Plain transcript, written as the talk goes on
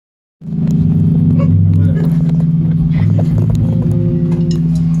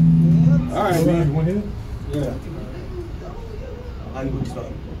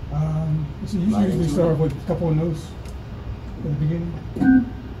usually start with a couple of notes at the beginning.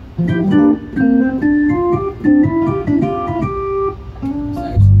 It's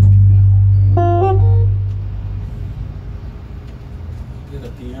actually get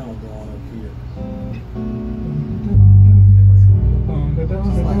a piano going up here.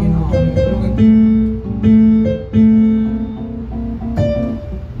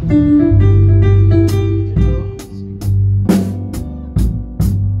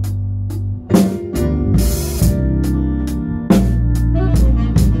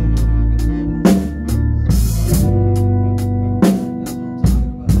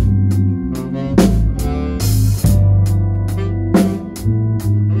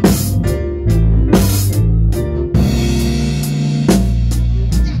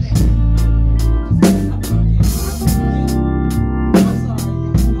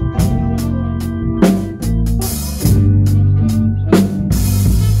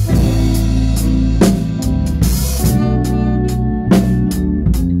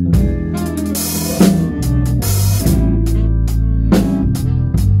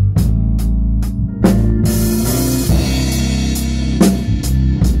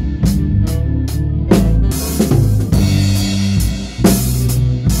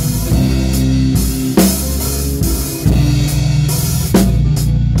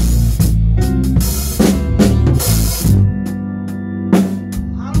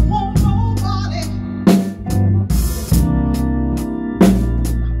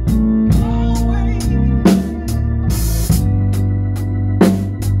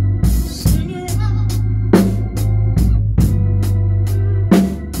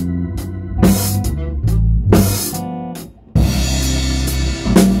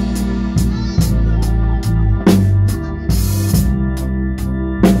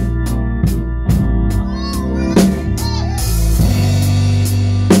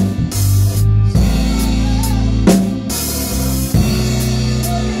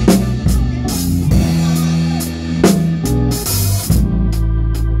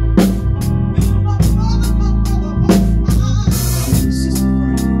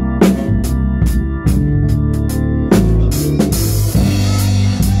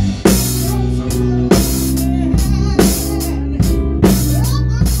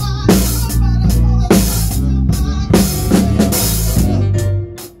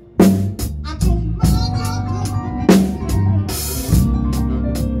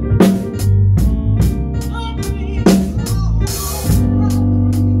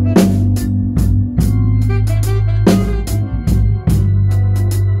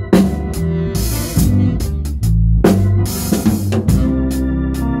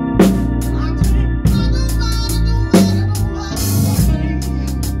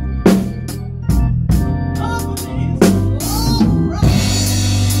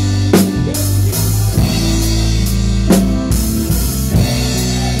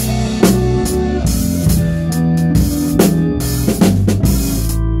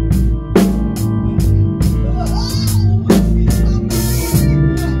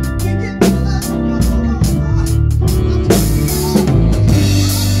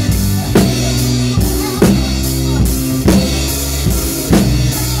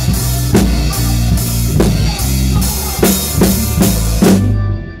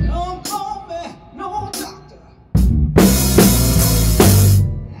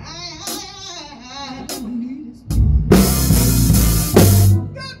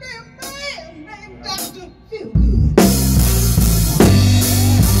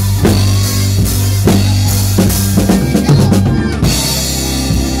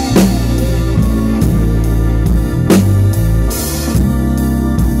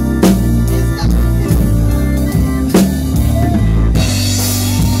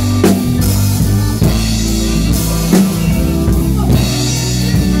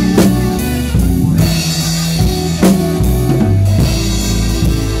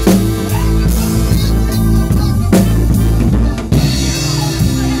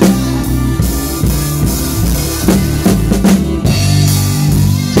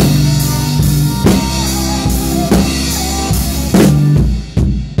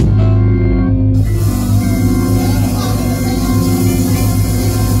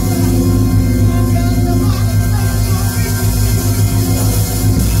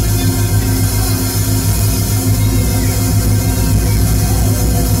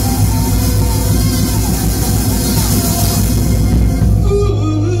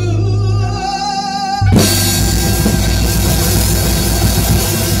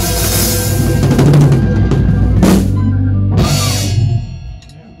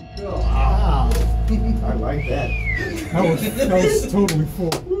 That was totally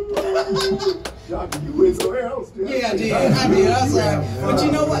full. Doctor, you went somewhere else. Yeah, I did. I was like, but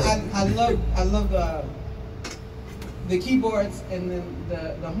you know what? I love the keyboards and then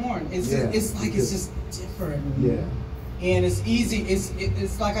the horn. It's just different. Yeah. And it's easy.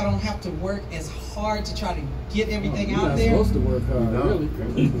 It's like I don't have to work as hard to try to get everything out there. You're supposed to work hard, really.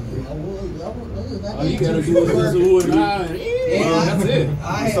 All you gotta do is this ooh and ah, and that's it.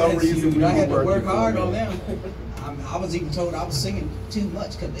 I had to work hard on them. I was even told I was singing too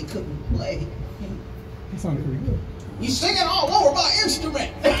much because they couldn't play. That sounded pretty good. You singing all over my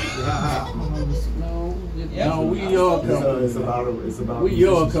instrument. No, we your compliment. It's about we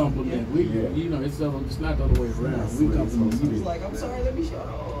your compliment. We, you know, it's not the other way around. We compliment I was you. like, I'm sorry, let me shut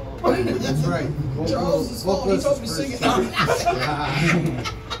up. That's right. Charles' fault. He told me to sing it.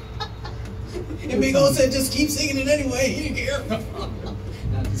 And Big O said, just keep singing it anyway. He didn't care.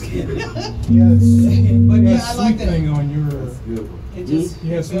 No, just kidding. But yeah, I like that. Thing on your. It just.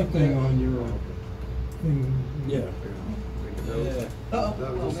 You had something on your. Thing. Yeah.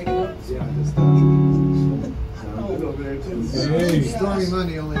 Uh-oh. Make it up. Yeah, just Hey. Stormy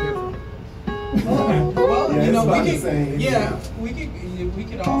Monday, only different. Well, Yeah, you know, it's about the same. we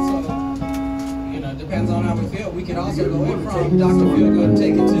could also, you know, depends on how we feel. We could also go in from Dr. Feelgood and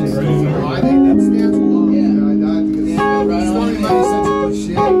take it to. I think that stands alone. Yeah. Because Yeah, right on Stormy in. Monday such a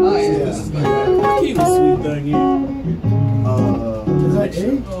cliche. Oh yeah, this is good. Keep the sweet thing in. Is that A?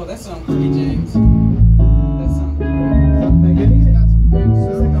 Oh, that sounds pretty, James. That sounds pretty. He's got some good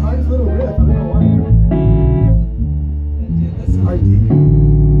It's like a hard little riff. I don't know why. That sounds RD.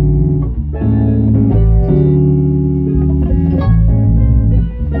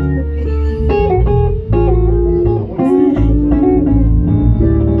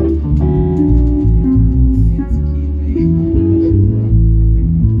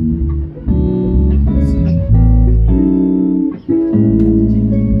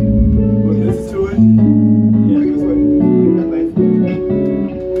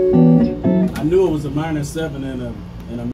 I knew it was a minor 7 and a